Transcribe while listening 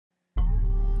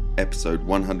episode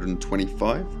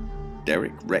 125,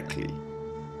 Derek Reckley.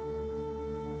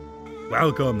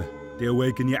 Welcome, the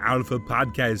Awaken Your Alpha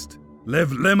podcast.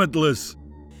 Live limitless,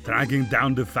 tracking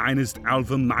down the finest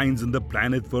alpha minds on the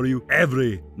planet for you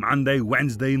every Monday,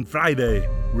 Wednesday, and Friday.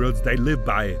 Words they live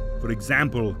by. For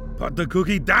example, put the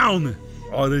cookie down.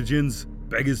 Origins,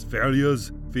 biggest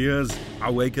failures, fears,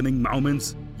 awakening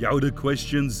moments, Yoda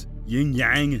questions, yin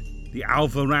yang, the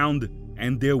alpha round,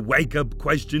 and their wake-up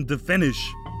question to finish.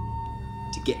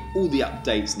 To get all the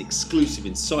updates and exclusive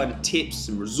insider tips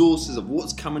and resources of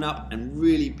what's coming up and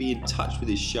really be in touch with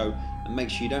this show and make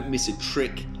sure you don't miss a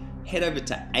trick, head over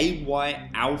to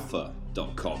ayalpha.com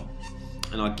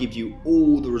and I'll give you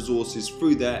all the resources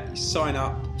through there. You sign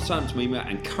up to my email,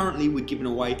 and currently we're giving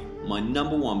away my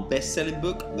 #1 best-selling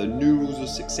book, The New Rules of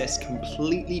Success,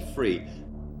 completely free.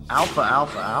 Alpha.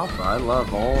 I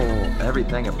love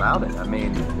everything about it. I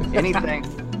mean, anything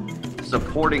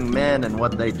supporting men and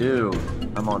what they do,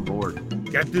 I'm on board.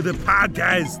 Get to the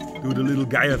podcast. Do the little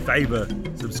guy a favor.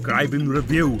 Subscribe and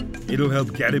review. It'll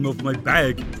help get him off my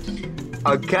back.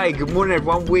 Okay, good morning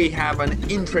everyone. We have an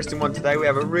interesting one today. We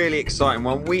have a really exciting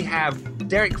one. We have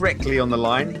Derek Reckley on the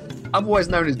line, otherwise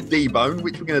known as D-Bone,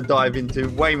 which we're going to dive into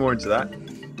way more into that.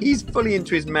 He's fully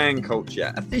into his man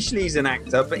culture. Officially he's an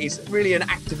actor, but he's really an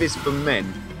activist for men.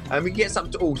 He gets up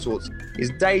to all sorts.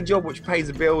 His day job, which pays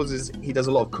the bills, is he does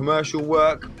a lot of commercial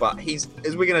work, but as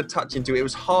we're going to touch into it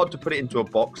was hard to put it into a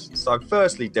box. So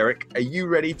firstly, Derek, are you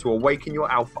ready to awaken your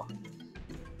alpha?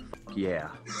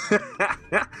 Yeah.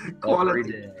 Every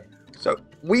day. So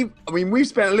we've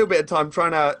spent a little bit of time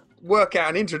trying to work out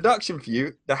an introduction for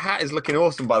you. The hat is looking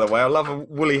awesome, by the way. I love a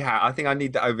woolly hat. I think I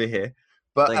need that over here.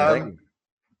 But Thank you.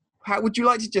 how would you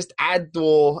like to just add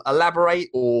or elaborate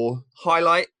or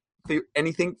highlight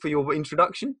anything for your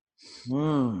introduction?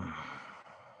 I'm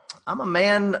a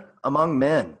man among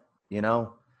men, you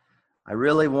know. I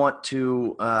really want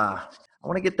to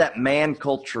get that man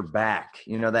culture back,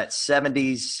 you know, that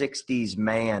 70s, 60s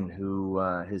man who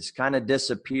has kind of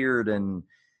disappeared in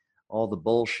all the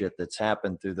bullshit that's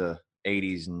happened through the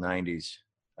 80s and 90s.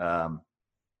 I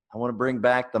want to bring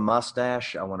back the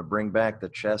mustache. I want to bring back the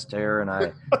chest hair, and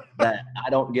I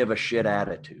don't give a shit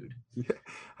attitude.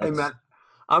 Hey, man.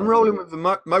 I'm rolling with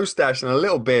the mustache and a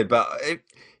little beard, but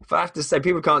if I have to say,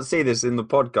 people can't see this in the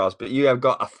podcast, but you have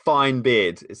got a fine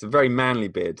beard. It's a very manly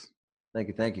beard. Thank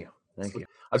you.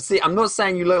 I'm not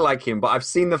saying you look like him, but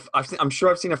I'm sure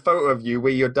I've seen a photo of you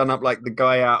where you're done up like the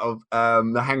guy out of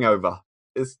The Hangover.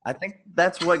 I think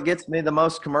that's what gets me the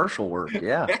most commercial work.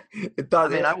 Yeah, it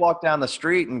does. I mean, I walk down the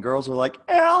street and girls are like,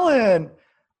 "Alan."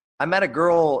 I met a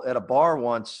girl at a bar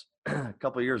once a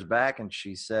couple of years back, and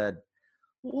she said,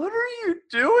 "What are you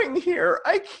doing here?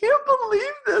 I can't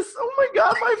believe this. Oh my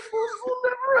God, my friends will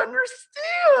never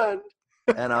understand."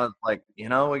 And I was like, you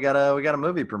know, we got a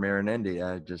movie premiere in Indy.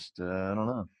 I just, I don't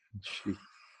know. She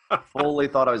fully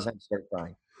thought I was going to start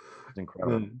crying. It's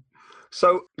incredible.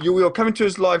 So you're coming to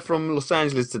us live from Los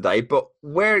Angeles today, but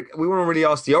we want to really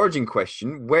ask the origin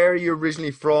question. Where are you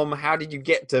originally from? How did you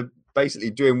get to basically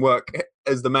doing work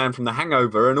as the man from The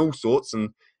Hangover and all sorts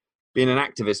and being an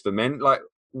activist for men? Like,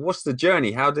 what's the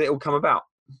journey? How did it all come about?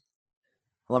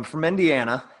 Well, I'm from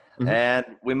Indiana, and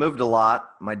we moved a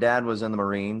lot. My dad was in the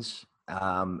Marines,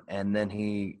 and then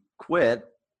he quit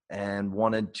and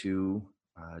wanted to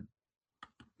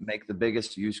make the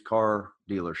biggest used car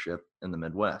dealership in the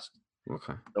Midwest.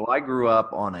 Okay. So I grew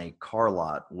up on a car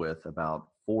lot with about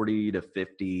 40 to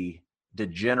 50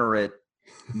 degenerate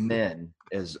men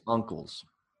as uncles.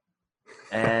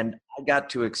 And I got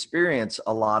to experience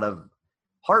a lot of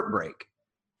heartbreak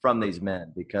from these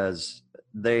men because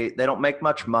they don't make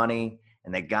much money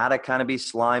and they got to kind of be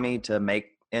slimy to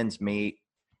make ends meet.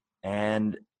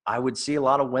 And I would see a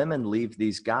lot of women leave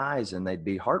these guys and they'd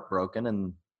be heartbroken,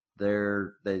 and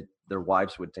their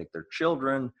wives would take their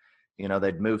children. You know,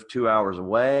 they'd move 2 hours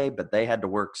away, but they had to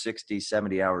work 60,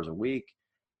 70 hours a week.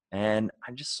 And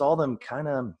I just saw them kind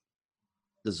of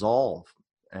dissolve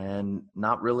and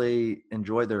not really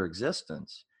enjoy their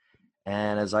existence.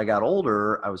 And as I got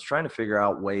older, I was trying to figure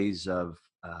out ways of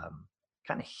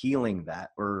kind of healing that,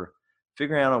 or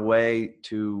figuring out a way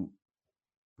to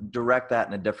direct that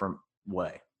in a different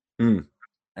way.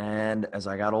 And as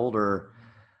I got older,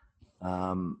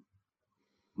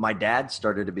 my dad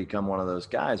started to become one of those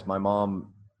guys. My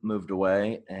mom moved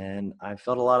away, and I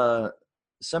felt a lot of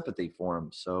sympathy for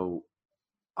him. So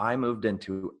I moved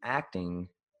into acting,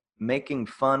 making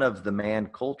fun of the man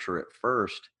culture at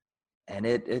first, and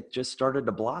it just started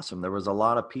to blossom. There was a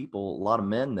lot of people, a lot of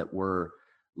men that were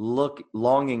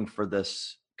longing for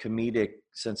this comedic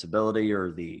sensibility,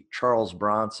 or the Charles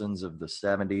Bronsons of the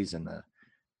 70s and the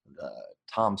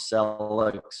Tom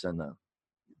Selleck's and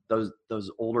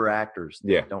those older actors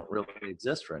that don't really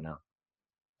exist right now.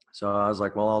 So I was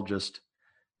like, well, I'll just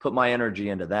put my energy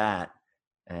into that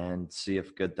and see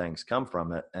if good things come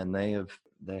from it. And they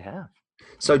have.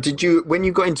 So when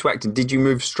you got into acting, did you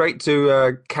move straight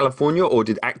to California, or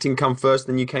did acting come first,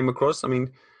 then you came across? I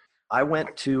mean, I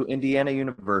went to Indiana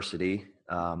University.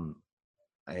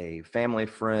 A family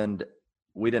friend,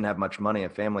 we didn't have much money. A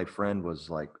family friend was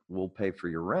like, we'll pay for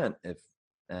your rent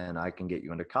and I can get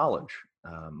you into college.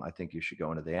 I think you should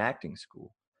go into the acting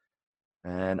school.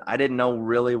 And I didn't know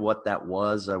really what that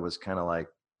was. I was kind of like,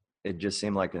 it just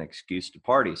seemed like an excuse to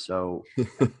party. So,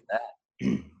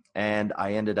 and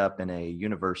I ended up in a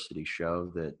university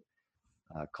show that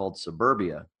called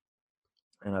Suburbia.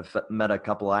 And I've met a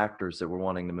couple actors that were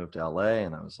wanting to move to LA.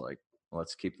 And I was like,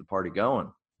 let's keep the party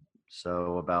going.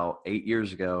 So about 8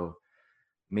 years ago,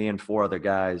 me and 4 other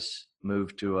guys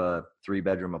moved to a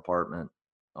 3-bedroom apartment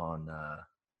on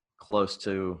close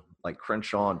to like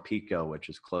Crenshaw and Pico, which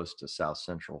is close to South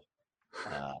Central.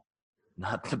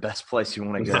 Not the best place you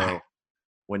want to go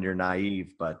when you're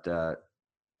naive, but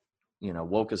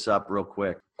woke us up real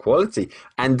quick. Quality.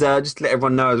 And just to let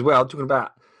everyone know as well, talking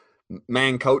about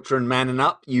man culture and manning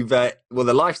up, you've the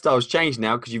lifestyle's changed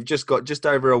now because you've just got just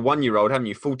over a 1-year-old, haven't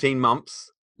you? 14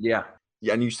 months. Yeah.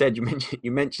 Yeah, and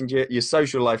you mentioned your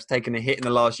social life's taken a hit in the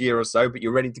last year or so, but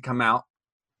you're ready to come out.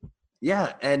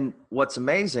 Yeah, and what's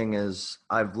amazing is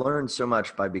I've learned so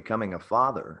much by becoming a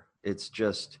father. It's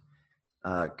just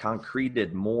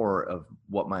concreted more of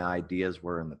what my ideas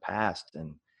were in the past,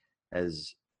 and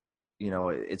as you know,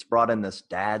 it's brought in this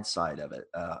dad side of it,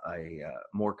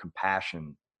 more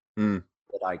compassion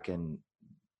that I can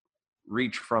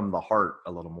reach from the heart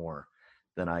a little more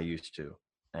than I used to.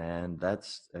 And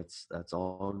that's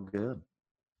all good,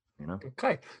 you know?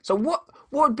 Okay. So what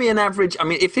would be an average, I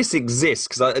mean, if this exists,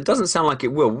 because it doesn't sound like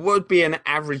it will, what would be an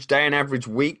average day, an average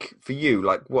week for you?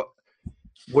 Like what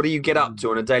do you get up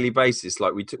to on a daily basis?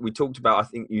 Like we talked about, I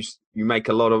think you make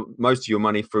most of your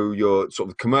money through your sort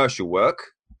of commercial work.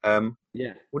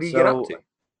 Yeah. What do you get up to?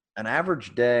 An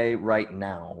average day right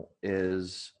now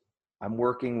is I'm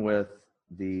working with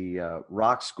the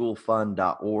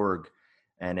rockschoolfund.org,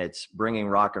 and it's bringing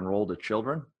rock and roll to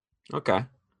children. Okay.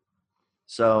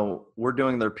 So we're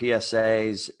doing their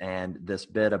PSAs and this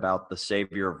bit about the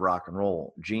savior of rock and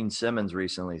roll. Gene Simmons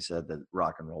recently said that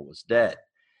rock and roll was dead.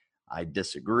 I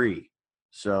disagree.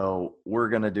 So we're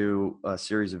going to do a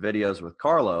series of videos with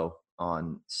Carlo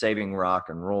on saving rock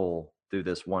and roll through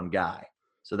this one guy.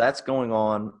 So that's going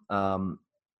on.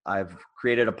 I've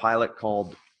created a pilot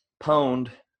called Pwned,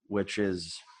 which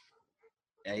is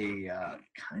a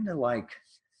kind of like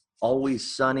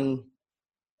Always Sunny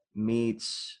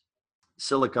meets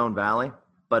Silicon Valley,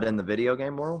 but in the video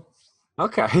game world.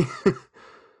 Okay.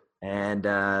 And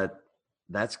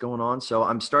that's going on. So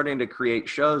I'm starting to create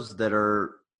shows that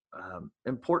are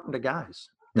important to guys,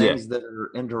 things that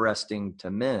are interesting to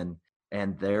men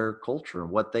and their culture,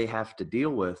 what they have to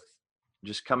deal with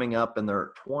just coming up in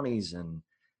their 20s and,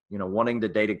 you know, wanting to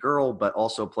date a girl, but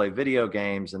also play video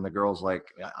games. And the girl's like,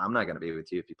 I'm not going to be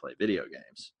with you if you play video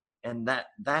games. And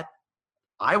that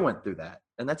I went through that.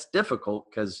 And that's difficult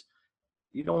because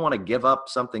you don't want to give up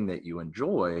something that you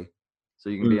enjoy so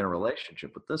you can be in a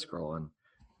relationship with this girl. And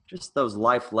just those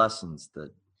life lessons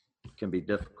that can be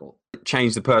difficult.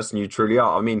 Change the person you truly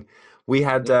are. I mean, we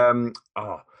had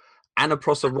Anna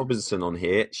Prosser Robinson on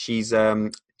here. She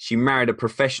married a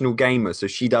professional gamer, so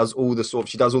she does all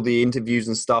the interviews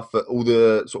and stuff at all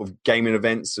the sort of gaming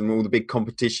events and all the big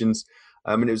competitions.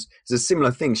 And it was a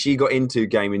similar thing. She got into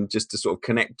gaming just to sort of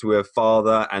connect to her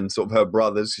father and sort of her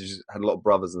brothers. She had a lot of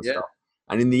brothers and stuff.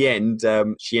 And in the end,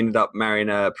 she ended up marrying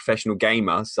a professional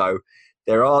gamer. So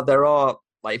there are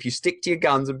like, if you stick to your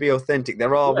guns and be authentic,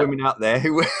 there are women out there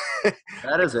who.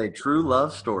 That is a true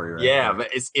love story, right? Yeah, but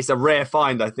it's a rare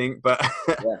find, I think. But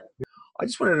I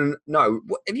just wanted to know,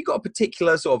 have you got a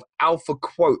particular sort of alpha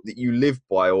quote that you live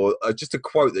by, or just a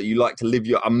quote that you like to live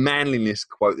a manliness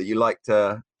quote that you like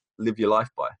to live your life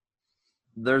by?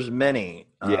 There's many.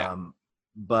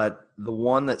 But the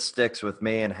one that sticks with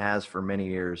me and has for many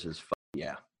years is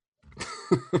yeah.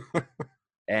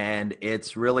 And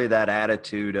it's really that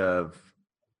attitude of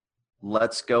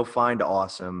let's go find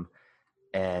awesome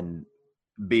and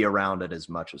be around it as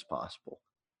much as possible.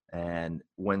 And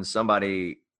when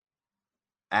somebody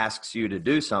asks you to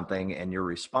do something and your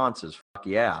response is fuck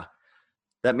yeah,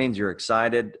 that means you're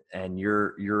excited and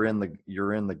you're in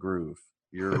the groove.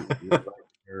 You're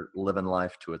living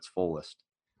life to its fullest.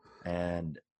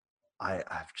 And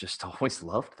I've just always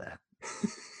loved that.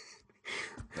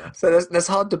 So that's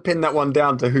hard to pin that one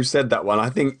down to who said that one. I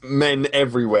think men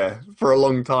everywhere for a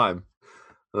long time.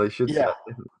 They should say. Yeah.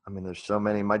 I mean, there's so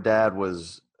many. My dad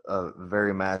was a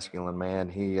very masculine man.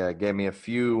 He gave me a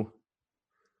few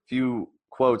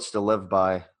quotes to live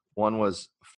by. One was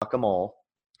 "fuck 'em all."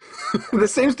 There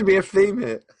seems to be a theme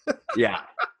here. Yeah.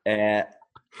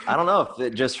 I don't know if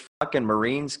it just fucking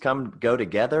Marines go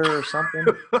together or something.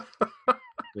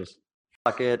 Just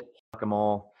fuck it, fuck 'em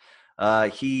all.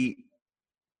 He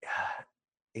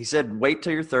said, "Wait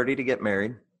till you're 30 to get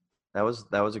married." That was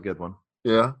a good one.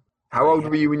 Yeah. How old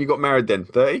were you when you got married then?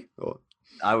 30?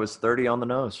 I was 30 on the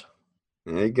nose.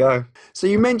 There you go. So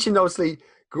you mentioned obviously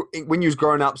when you was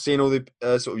growing up, seeing all the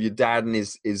sort of your dad and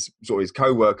his sort of his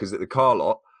co-workers at the car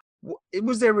lot.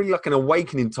 Was there really like an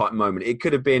awakening type moment? It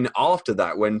could have been after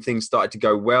that when things started to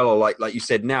go well, or like you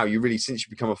said now, you really, since you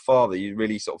become a father, you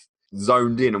really sort of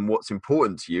zoned in on what's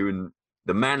important to you and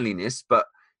the manliness. But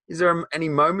is there any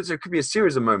moments? There could be a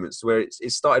series of moments where it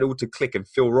started all to click and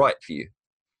feel right for you.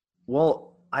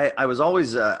 Well, I was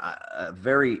always a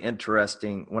very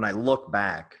interesting. When I look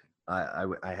back,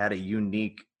 I had a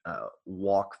unique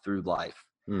walk through life.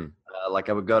 Like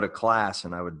I would go to class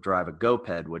and I would drive a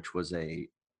GoPed, which was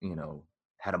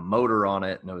had a motor on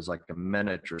it, and it was like a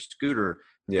miniature scooter.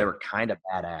 Yeah. They were kind of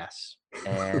badass.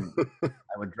 And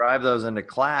I would drive those into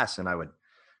class, and I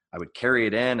would carry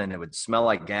it in, and it would smell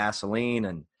like gasoline,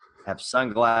 and have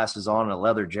sunglasses on and a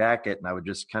leather jacket. And I would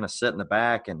just kind of sit in the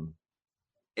back. And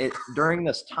during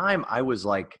this time, I was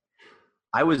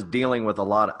dealing with a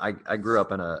lot. I grew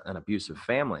up in an abusive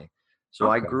family. So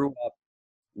okay. I grew up,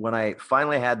 when I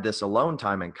finally had this alone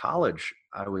time in college,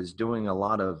 I was doing a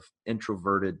lot of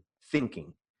introverted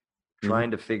thinking,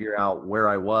 trying to figure out where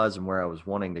I was and where I was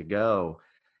wanting to go.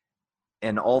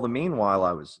 And all the meanwhile,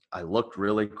 I looked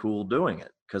really cool doing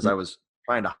it because I was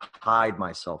trying to hide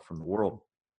myself from the world,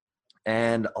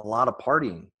 and a lot of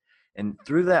partying. And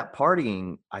through that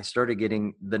partying, I started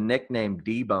getting the nickname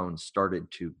D-Bone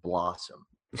started to blossom.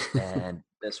 And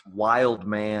this wild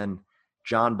man,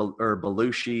 John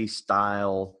Belushi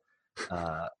style,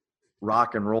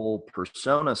 rock and roll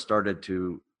persona started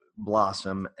to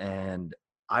blossom. And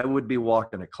I would be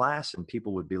walking to class and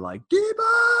people would be like,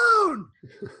 D-Bone,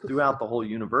 throughout the whole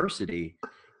university.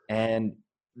 And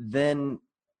then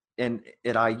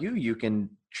at IU, you can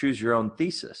choose your own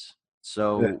thesis.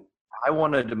 So yeah. I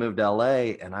wanted to move to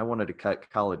LA, and I wanted to cut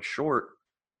college short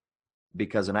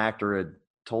because an actor had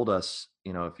told us,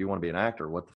 if you want to be an actor,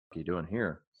 what the fuck are you doing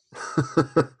here?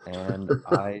 And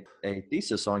a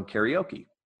thesis on karaoke.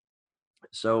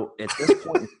 So at this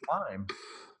point in time,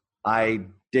 I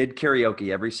did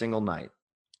karaoke every single night.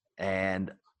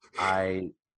 And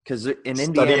because in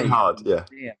Indiana, hard, yeah,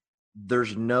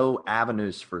 there's no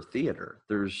avenues for theater.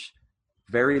 There's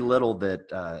very little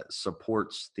that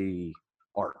supports the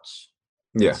arts.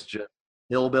 Yeah. It's just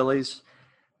hillbillies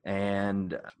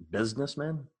and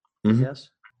businessmen, yes.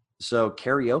 So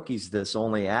karaoke's this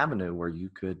only avenue where you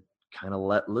could kind of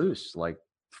let loose, like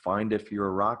find if you're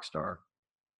a rock star.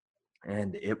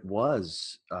 And it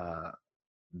was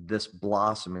this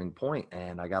blossoming point,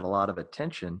 and I got a lot of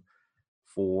attention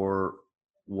for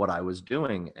what I was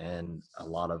doing and a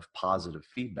lot of positive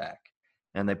feedback.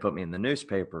 And they put me in the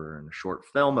newspaper and a short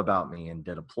film about me and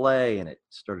did a play, and it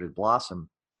started to blossom.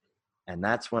 And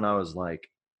that's when I was like,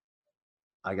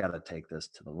 I got to take this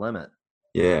to the limit.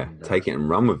 Yeah, take it and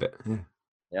run with it.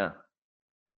 Yeah.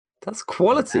 That's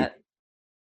quality.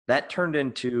 That turned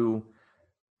into,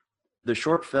 the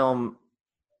short film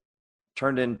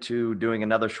turned into doing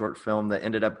another short film that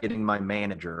ended up getting my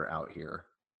manager out here.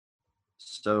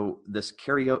 So this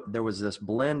there was this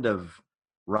blend of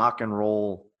rock and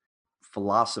roll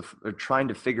philosophy, trying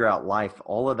to figure out life.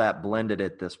 All of that blended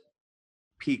at this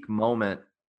peak moment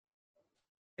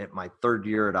at my third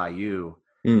year at IU,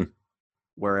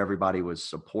 where everybody was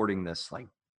supporting this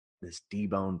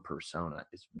D-Bone persona.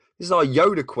 This is our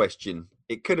Yoda question.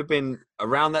 It could have been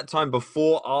around that time,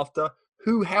 before, after.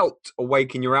 Who helped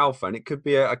awaken your alpha? And it could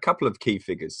be a couple of key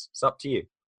figures. It's up to you.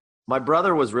 My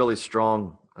brother was really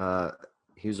strong.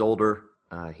 He was older.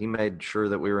 He made sure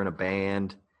that we were in a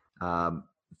band.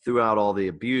 Throughout all the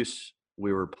abuse,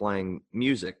 we were playing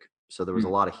music. So there was a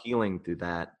lot of healing through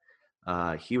that.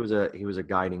 He was a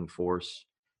guiding force.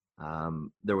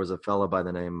 There was a fellow by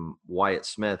the name Wyatt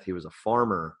Smith. He was a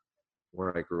farmer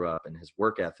where I grew up, and his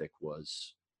work ethic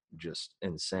was just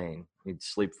insane. He'd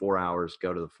sleep 4 hours,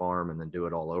 go to the farm, and then do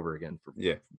it all over again.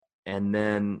 And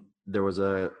then there was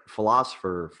a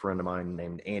philosopher friend of mine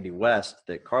named Andy West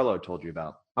that Carlo told you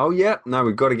about. Oh yeah, no,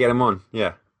 we've got to get him on.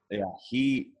 Yeah.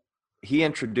 He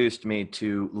introduced me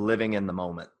to living in the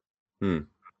moment.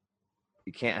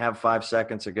 You can't have 5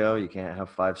 seconds ago. You can't have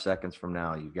 5 seconds from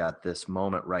now. You got this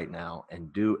moment right now,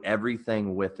 and do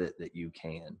everything with it that you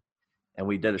can. And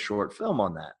we did a short film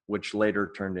on that, which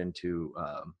later turned into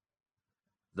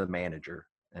The Manager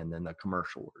and then the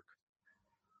commercial work.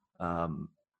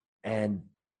 And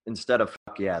instead of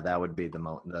fuck yeah, that would be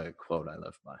the quote I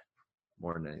live by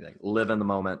more than anything. Live in the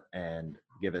moment and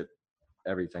give it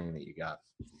everything that you got.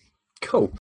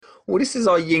 Cool. Well, this is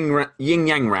our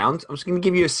yin-yang round. I'm just going to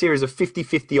give you a series of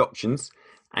 50-50 options,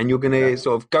 and you're going to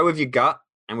sort of go with your gut,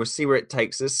 and we'll see where it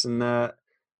takes us. And we'll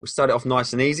start it off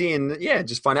nice and easy, and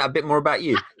just find out a bit more about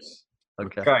you.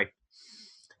 Okay.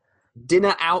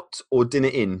 Dinner out or dinner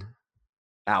in?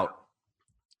 Out.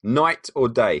 Night or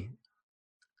day?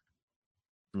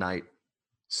 Night.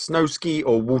 Snow ski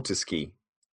or water ski?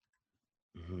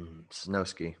 Snow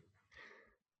ski.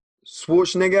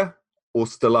 Schwarzenegger or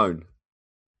Stallone?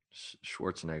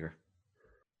 Schwarzenegger.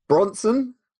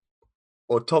 Bronson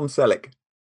or Tom Selleck?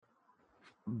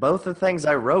 Both the things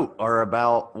I wrote are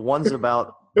about, one's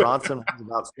about Bronson, one's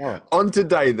about Selleck. On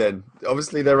today, then.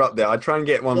 Obviously, they're up there. I try and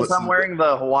get one. Since I'm wearing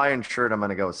the Hawaiian shirt, I'm going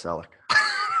to go with Selleck.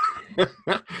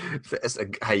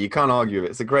 Hey, you can't argue with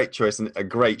it. It's a great choice and a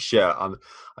great shirt. I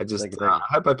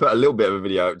hope I put a little bit of a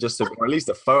video, or at least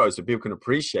a photo, so people can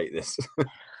appreciate this.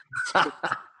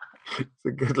 It's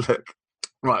a good look.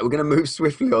 Right, we're going to move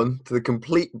swiftly on to the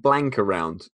complete blank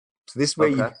round. So this way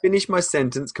you finish my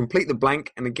sentence, complete the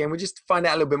blank, and again, we just find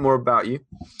out a little bit more about you.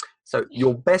 So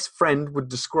your best friend would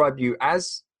describe you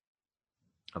as?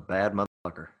 A bad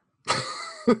motherfucker.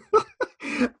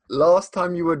 Last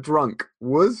time you were drunk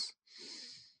was?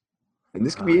 And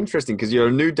this could be interesting because you're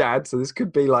a new dad, so this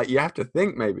could be like, you have to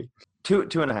think maybe.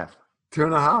 2.5.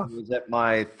 2.5. It was at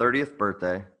my 30th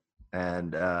birthday,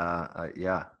 and I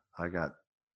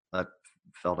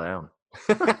fell down.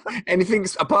 Anything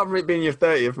apart from it being your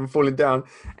 30th and falling down?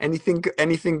 Anything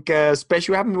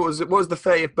special happened? What was the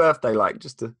 30th birthday like?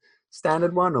 Just a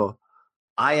standard one, or?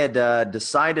 I had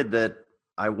decided that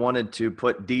I wanted to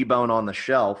put D-Bone on the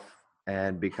shelf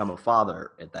and become a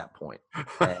father at that point.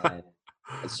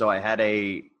 And so I had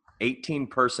a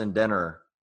 18-person dinner,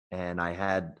 and I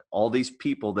had all these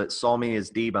people that saw me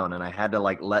as D-Bone, and I had to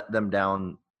let them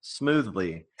down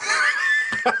smoothly.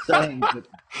 Saying that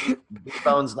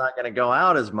D-Bone's not going to go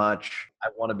out as much. I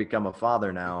want to become a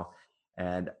father now,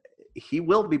 and he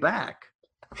will be back.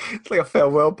 It's like a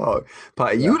farewell party.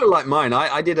 Yeah. You would have liked mine.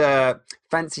 I did a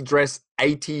fancy dress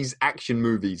 80s action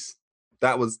movies.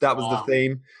 That was the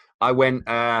theme. I went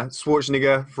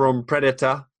Schwarzenegger from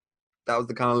Predator. That was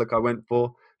the kind of look I went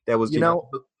for. There was a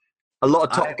lot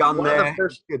of Top Gun there.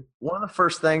 One of the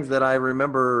first things that I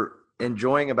remember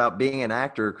enjoying about being an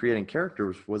actor, creating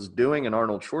characters, was doing an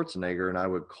Arnold Schwarzenegger, and I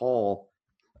would call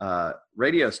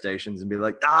radio stations and be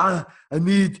like, I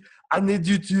need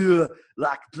you to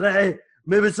play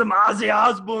maybe some Ozzy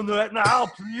Osbourne right now,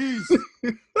 please.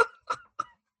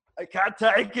 I can't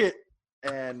take it.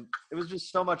 And it was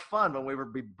just so much fun. When we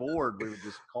would be bored, we would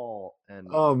just call. And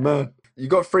oh man, you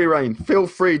got free reign. Feel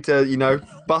free to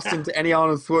bust into any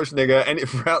Arnold Schwarzenegger and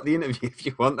throughout the interview if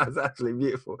you want. That's absolutely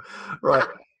beautiful. Right.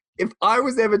 If I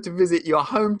was ever to visit your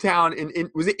hometown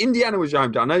was it Indiana was your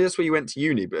hometown? I know that's where you went to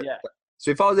uni, but yeah. So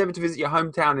if I was ever to visit your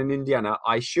hometown in Indiana,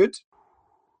 I should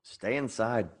stay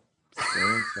inside.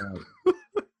 A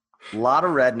lot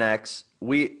of rednecks.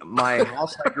 My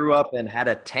house I grew up in had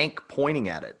a tank pointing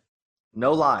at it.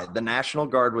 No lie. The National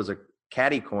Guard was a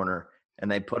caddy corner,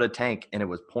 and they put a tank, and it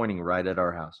was pointing right at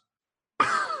our house.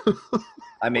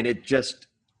 I mean, you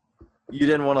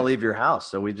didn't want to leave your house,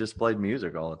 so we just played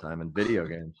music all the time and video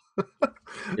games.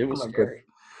 It was scary.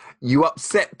 You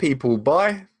upset people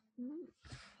by?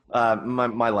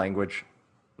 My language.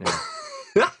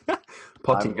 Yeah.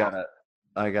 Potty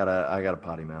I got a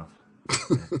potty mouth.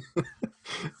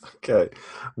 Okay.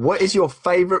 What is your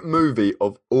favorite movie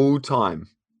of all time?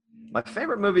 My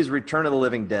favorite movie is Return of the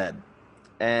Living Dead.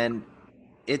 And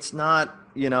it's not,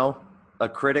 a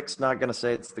critic's not going to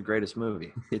say it's the greatest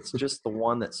movie. It's just the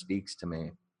one that speaks to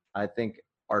me. I think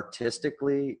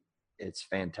artistically, it's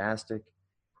fantastic.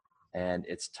 And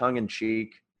it's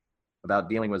tongue-in-cheek about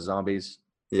dealing with zombies.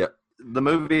 Yeah. The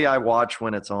movie I watch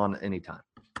when it's on anytime.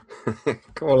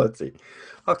 Quality.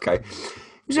 Okay.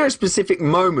 Is there a specific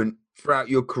moment throughout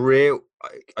your career?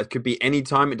 It could be any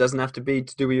time. It doesn't have to be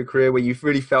to do with your career where you've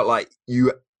really felt like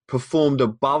you performed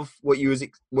above what you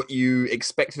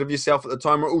expected of yourself at the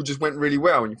time, or it all just went really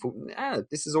well and you thought,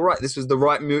 this is all right. This was the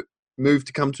right move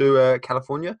to come to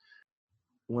California.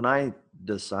 When I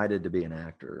decided to be an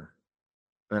actor,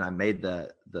 and I made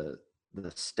the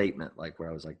statement where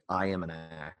I was like, I am an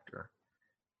actor.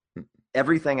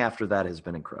 Everything after that has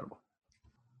been incredible.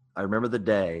 I remember the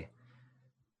day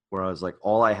where I was like,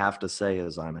 all I have to say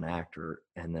is I'm an actor.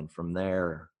 And then from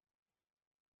there,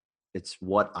 it's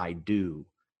what I do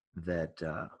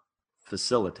that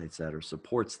facilitates that or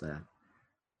supports that.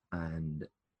 And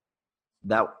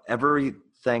that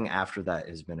everything after that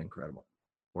has been incredible.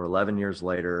 We're 11 years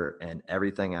later, and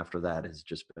everything after that has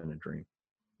just been a dream.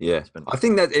 Yeah, I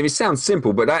think that it sounds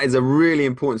simple, but that is a really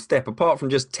important step. Apart from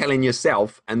just telling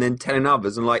yourself and then telling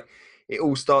others, and like it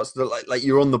all starts to like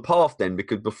you're on the path then.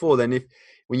 Because before then,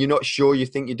 when you're not sure, you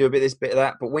think you do a bit of this, bit of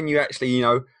that, but when you actually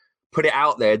put it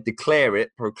out there, declare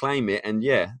it, proclaim it, and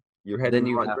yeah, you're heading. Then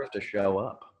you right have direction. to show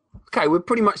up. Okay, we're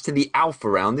pretty much to the alpha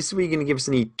round. This is where you're going to give us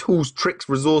any tools, tricks,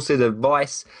 resources,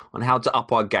 advice on how to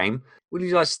up our game. Would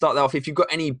you like to start that off? If you've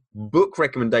got any book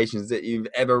recommendations that you've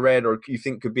ever read or you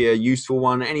think could be a useful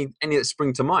one, any that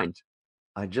spring to mind?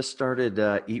 I just started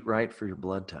Eat Right for Your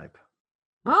Blood Type.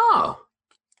 Oh,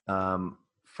 How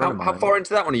far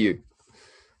into that one are you?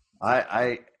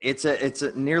 It's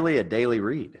a nearly a daily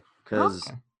read because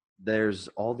Okay. there's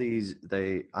all these.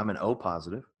 I'm an O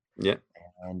positive. Yeah.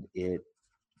 And it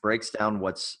breaks down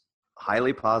what's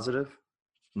highly positive,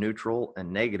 neutral,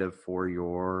 and negative for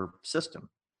your system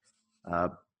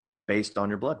based on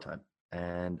your blood type.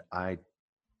 And I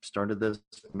started this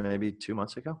maybe 2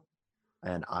 months ago,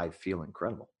 and I feel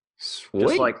incredible. Sweet.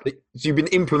 Just like so you've been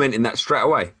implementing that straight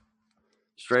away?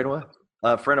 Straight away.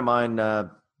 A friend of mine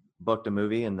booked a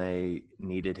movie, and they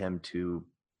needed him to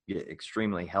get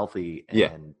extremely healthy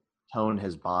and tone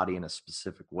his body in a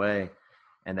specific way.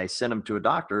 And they sent him to a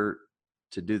doctor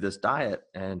to do this diet,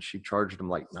 and she charged him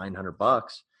like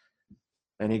 $900.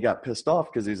 And he got pissed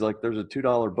off because he's like, there's a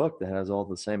 $2 book that has all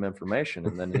the same information.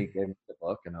 And then he gave me the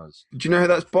book, and I was... Do you know who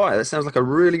that's by? That sounds like a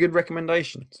really good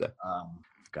recommendation. So.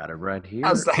 Got it right here.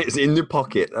 It's in your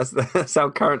pocket. That's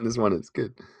how current this one is.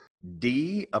 Good.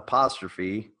 D''ADAMO.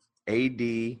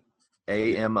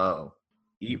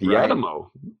 Eat The right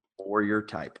Adamo. for your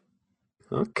type.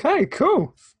 Okay,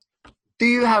 cool. Do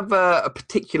you have a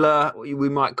particular, we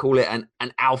might call it an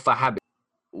alpha habit?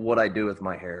 What I do with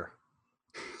my hair.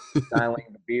 Styling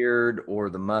the beard or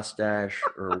the mustache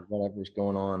or whatever's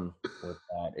going on with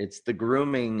that. It's the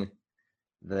grooming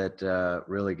that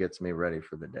really gets me ready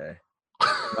for the day.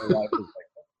 My wife is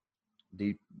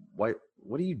like,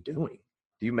 what are you doing?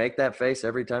 Do you make that face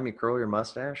every time you curl your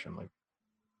mustache? I'm like,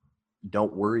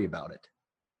 don't worry about it.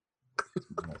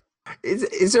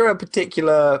 Is there a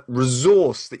particular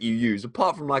resource that you use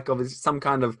apart from like obviously some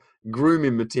kind of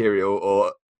grooming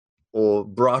material or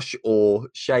brush or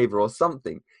shaver or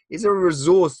something? Is there a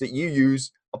resource that you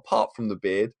use apart from the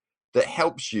beard that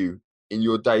helps you in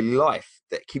your daily life,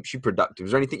 that keeps you productive?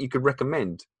 Is there anything you could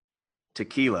recommend?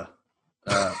 Tequila.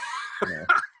 Yeah.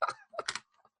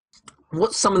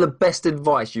 What's some of the best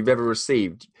advice you've ever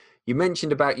received? You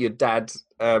mentioned about your dad,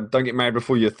 don't get married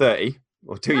before you're 30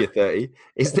 or till you're 30.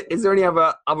 Is there any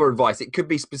other advice? It could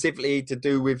be specifically to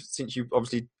do with, since you've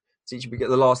been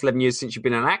the last 11 years since you've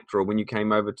been an actor or when you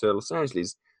came over to Los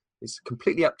Angeles. It's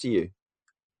completely up to you.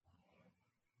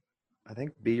 I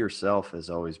think be yourself has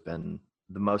always been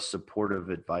the most supportive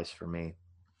advice for me.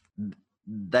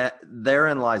 That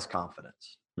therein lies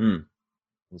confidence. Mm.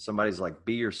 And somebody's like,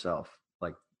 be yourself.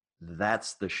 Like,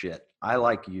 that's the shit. I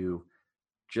like you.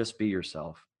 Just be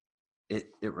yourself. It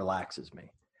relaxes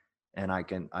me. And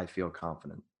I feel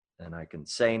confident. And I can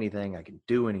say anything. I can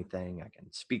do anything. I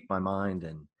can speak my mind.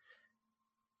 And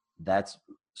that's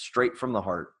straight from the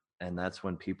heart. And that's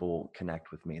when people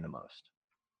connect with me the most.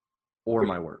 Or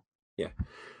my work. Yeah.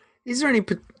 Is there any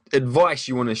advice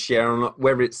you want to share on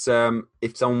whether it's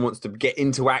if someone wants to get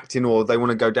into acting or they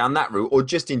want to go down that route, or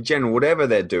just in general, whatever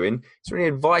they're doing? Is there any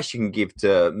advice you can give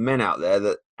to men out there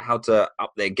that how to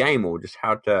up their game or just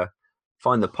how to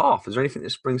find the path? Is there anything that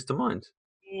springs to mind?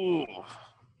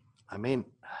 I mean,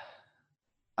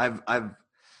 I've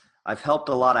helped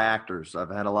a lot of actors.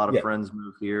 I've had a lot of friends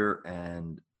move here,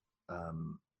 and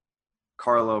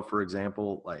Carlo, for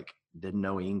example, like didn't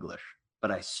know English, but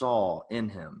I saw in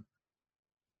him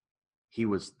he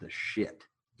was the shit.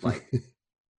 Like,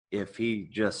 if he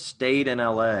just stayed in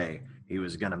LA, he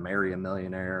was going to marry a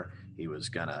millionaire. He was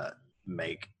going to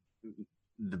make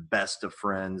the best of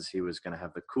friends. He was going to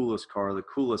have the coolest car, the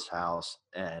coolest house,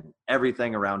 and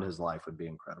everything around his life would be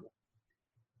incredible.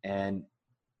 And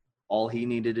all he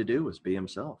needed to do was be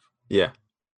himself. Yeah.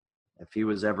 If he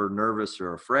was ever nervous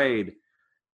or afraid,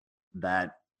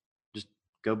 that just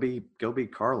go be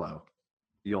Carlo.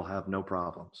 You'll have no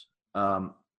problems.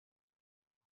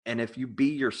 And if you be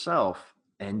yourself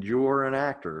and you're an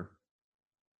actor,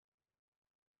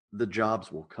 the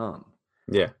jobs will come.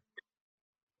 Yeah.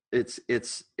 It's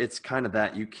kind of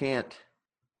that. You can't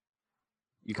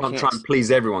You can't try and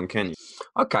please everyone, can you?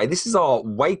 Okay, this is our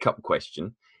wake-up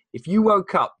question. If you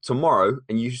woke up tomorrow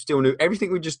and you still knew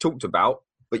everything we just talked about,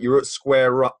 but you're at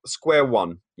square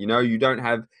one, you know, you don't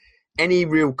have any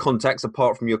real contacts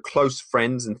apart from your close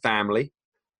friends and family,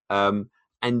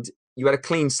 and you had a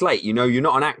clean slate, you know, you're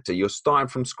not an actor, you're starting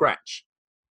from scratch.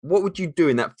 What would you do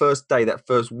in that first day, that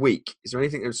first week? Is there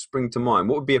anything that would spring to mind?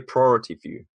 What would be a priority for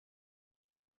you?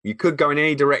 You could go in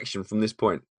any direction from this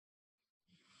point.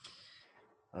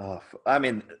 I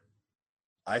mean,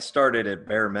 I started at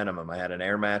bare minimum. I had an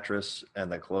air mattress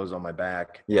and the clothes on my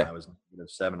back. Yeah. I was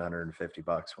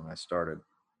 $750 when I started.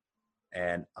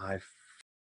 And I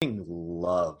fucking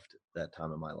loved that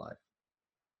time of my life.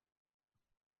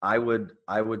 I would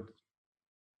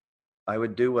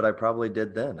do what I probably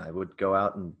did then. I would go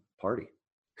out and party.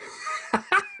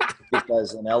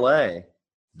 Because in LA,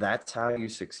 that's how you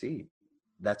succeed.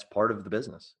 That's part of the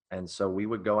business. And so we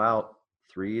would go out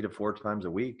 3 to 4 times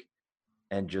a week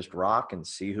and just rock and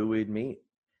see who we'd meet,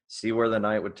 see where the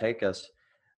night would take us.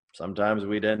 Sometimes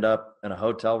we'd end up in a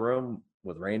hotel room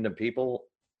with random people,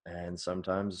 and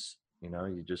sometimes, you know,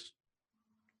 you just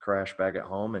crash back at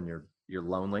home and you're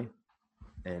lonely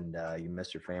and you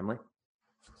miss your family.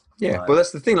 Yeah, well,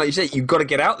 that's the thing. Like you said, you've got to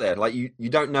get out there. Like you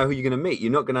don't know who you're going to meet.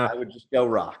 You're not going to. I would just go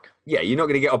rock. Yeah, you're not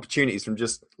going to get opportunities from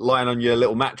just lying on your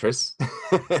little mattress.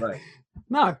 Right.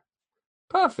 No.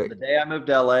 Perfect. The day I moved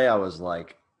to LA, I was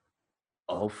like,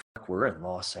 oh, fuck, we're in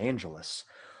Los Angeles.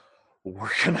 We're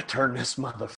going to turn this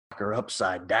motherfucker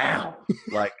upside down.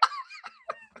 Like,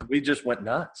 we just went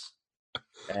nuts.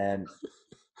 And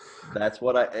that's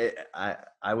what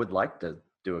I would like to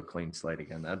do, a clean slate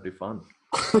again. That'd be fun.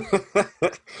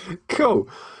 Cool.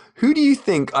 Who do you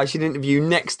think I should interview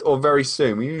next or very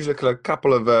soon? We usually look at a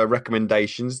couple of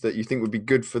recommendations that you think would be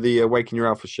good for the Awaken Your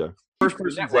Alpha show. First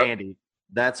person's Andy.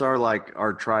 That's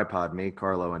our tripod, me,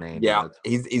 Carlo, and Andy. Yeah,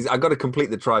 I got to complete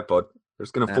the tripod. It's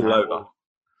going to fall over.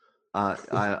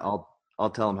 I'll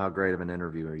tell him how great of an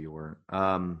interviewer you were.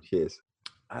 Cheers.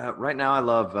 Right now, I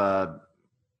love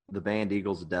the band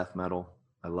Eagles of Death Metal.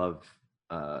 I love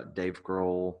Dave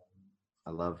Grohl. I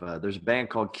love. There's a band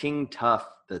called King Tuff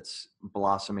that's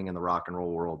blossoming in the rock and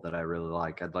roll world that I really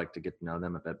like. I'd like to get to know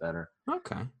them a bit better.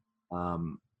 Okay.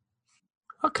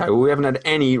 Okay. Well, we haven't had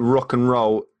any rock and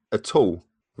roll at all,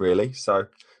 really. So,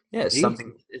 yeah,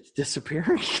 something. It's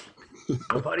disappearing.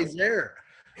 Nobody's there.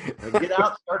 Get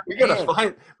out. Start we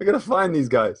gotta find these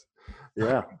guys.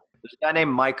 Yeah. There's a guy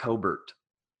named Mike Hobart.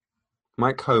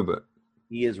 Mike Hobart.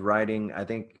 He is writing. I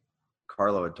think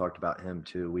Carlo had talked about him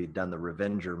too. We'd done the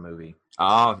Revenger movie.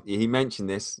 He mentioned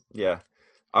this. Yeah.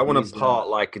 I want to part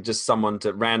like just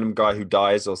random guy who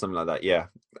dies or something like that. Yeah.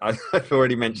 I've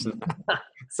already mentioned that.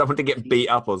 Someone to get beat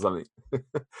up or something.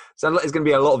 Sounds like there's going to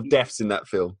be a lot of deaths in that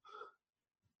film.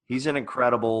 He's got an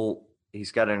incredible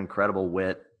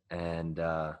wit and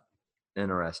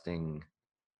interesting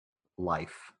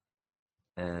life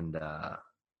and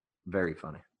very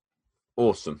funny.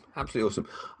 Awesome. Absolutely awesome.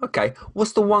 Okay.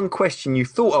 What's the one question you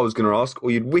thought I was going to ask or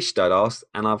you'd wished I'd asked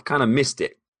and I've kind of missed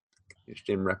it? Is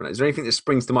there anything that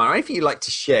springs to mind? Or anything you'd like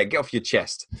to share? Get off your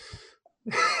chest.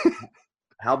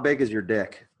 How big is your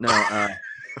dick? No.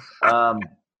 I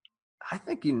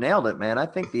think you nailed it, man. I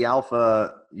think the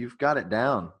Alpha, you've got it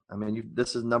down. I mean,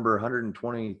 this is number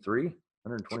 123,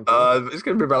 124. It's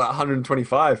going to be about like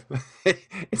 125.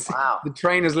 Wow. The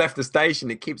train has left the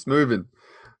station. It keeps moving.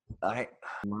 The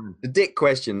dick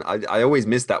question, I always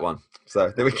miss that one. So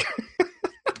there we go.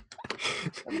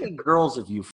 How many girls have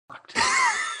you fucked?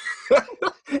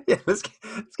 Yeah, let's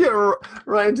get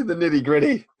right into the nitty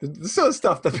gritty. The sort of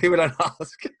stuff that people don't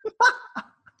ask.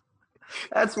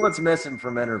 That's what's missing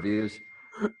from interviews.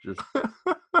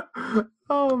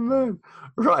 Oh man.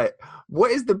 Right.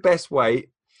 What is the best way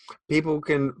people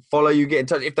can follow you, get in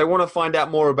touch? If they want to find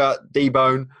out more about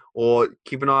D-Bone or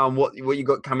keep an eye on what you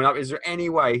got coming up, is there any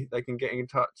way they can get in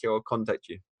touch or contact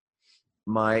you?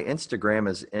 My Instagram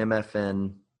is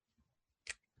MFN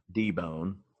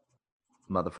D-Bone.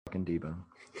 Motherfucking D-Bone.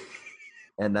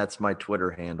 And that's my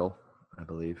Twitter handle, I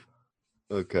believe.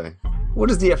 Okay. What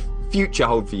does the future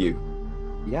hold for you?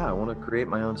 Yeah, I want to create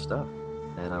my own stuff.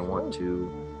 And I want to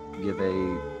give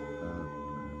an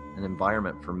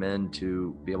environment for men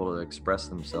to be able to express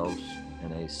themselves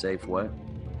in a safe way.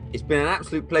 It's been an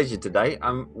absolute pleasure today.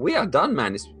 We are done,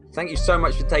 man. Thank you so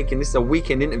much for taking this. Is a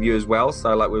weekend interview as well.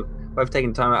 So like we've both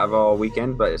taken time out of our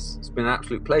weekend, but it's been an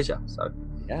absolute pleasure. So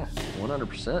yeah,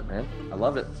 100%, man. I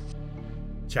love it.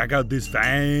 Check out this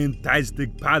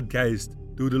fantastic podcast.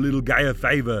 Do the little guy a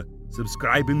favor.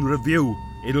 Subscribe and review.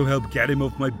 It'll help get him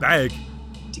off my back.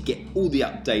 to get all the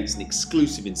updates and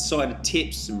exclusive insider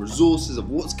tips and resources of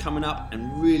what's coming up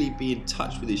and really be in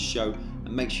touch with this show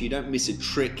and make sure you don't miss a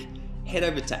trick, head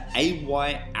over to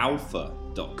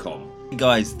ayalpha.com. Hey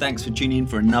guys, thanks for tuning in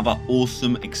for another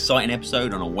awesome, exciting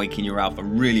episode on Awaken Your Alpha.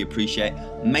 Really appreciate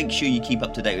it. Make sure you keep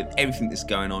up to date with everything that's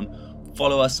going on.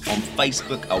 Follow us on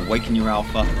Facebook, Awaken Your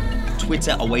Alpha,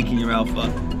 Twitter, Awaken Your Alpha,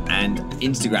 and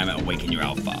Instagram at Awaken Your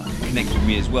Alpha. Connect with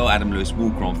me as well, Adam Lewis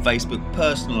Walker on Facebook,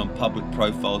 personal and public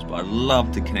profiles, but I'd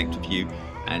love to connect with you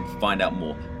and find out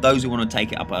more. Those who want to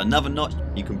take it up another notch,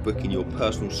 you can book in your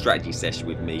personal strategy session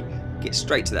with me. Get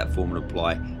straight to that form and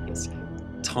apply. It's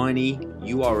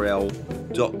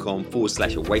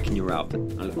tinyurl.com/Awaken Your Alpha.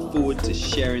 I look forward to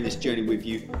sharing this journey with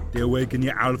you. The Awaken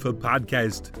Your Alpha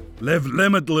podcast. Live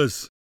limitless.